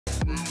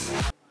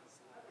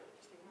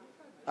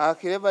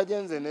Clever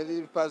J nze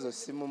ne puzzle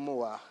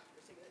simumuwa.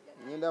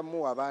 Ngenda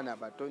muwa abaana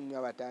bato nnyo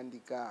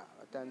abatandika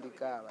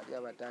bali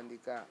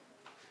abatandika.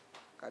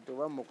 Kati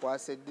oba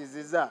mukwasa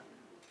eddiziza.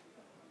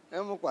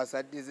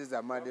 Mukwasa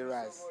ddiziza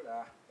Madras.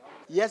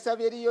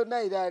 Yasabye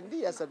Liyona Island,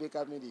 yasabye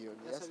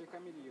Chameleone.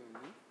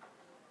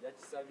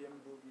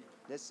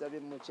 Yasabye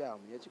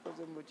mukyamu,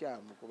 yakikoze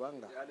mukyamu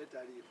kubanga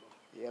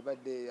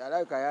yabadde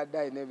alabika yadde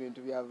alina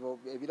ebintu byavo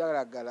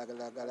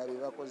ebiragalalagala bye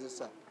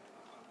bakozesa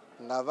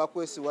ng'ava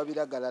kwesiwa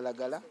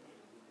biragalalagala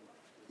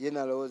ye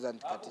nalowooza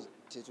nti kati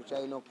kyekyo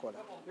kyalina okukola.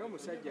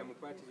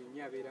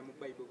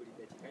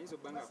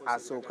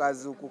 Asooka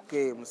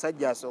azuukuke,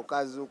 musajja asooka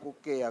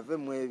azuukuke ave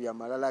mu ebyo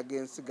amalala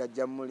g'ensi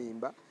gajja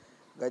mulimba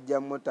gajja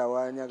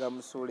mutawaanya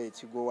gamusuula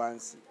ekigo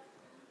wansi.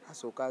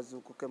 Asooka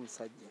azuukuke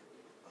musajja.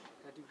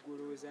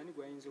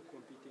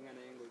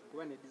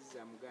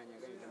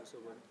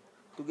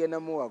 Tugenda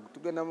muwagu,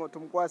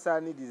 tumukwasa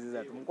ani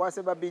diziza,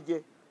 tumukwase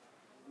babije.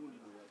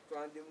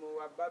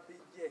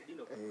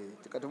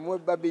 Tumuwe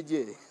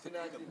babije.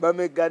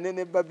 Bamegane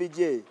ne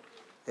babije.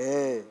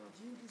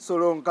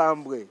 Solo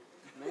nkambwe.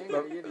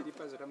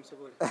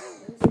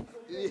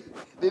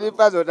 Liri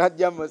puzzle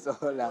tajja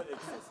musola.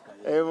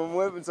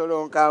 Mumuwe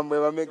nsolo nkambwe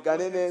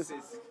bamegane ne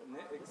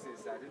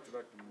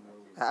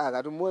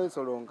katumuwe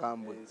nsolo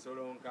nkambwe.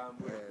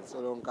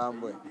 Solo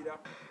nkambwe.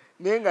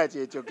 Nenga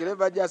kyekyo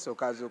Clever J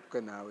asooka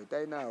azuukuke naawe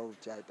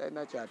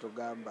talina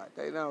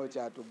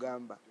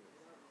kyatugamba.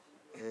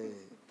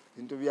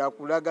 Bintu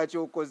byakulaga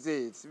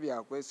ky'okoze si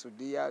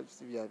byakwesudiya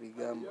si bya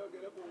bigambo.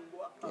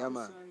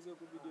 Yama.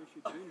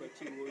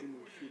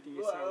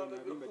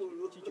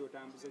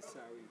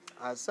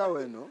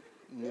 Asawa eno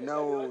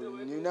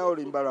ninawo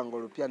oluyimba lwange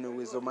olupya ne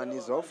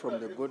Wizomanizo from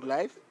the good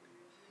life.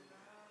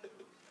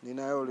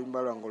 Ninayo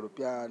oluyimba lwange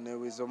olupya ne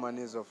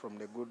Wizomanizo from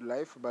the good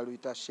life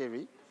baluyita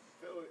Sherry.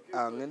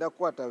 Ngenda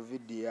kukwata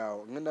video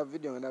awo.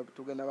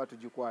 Tugenda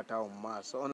batugikwata awo mu maaso.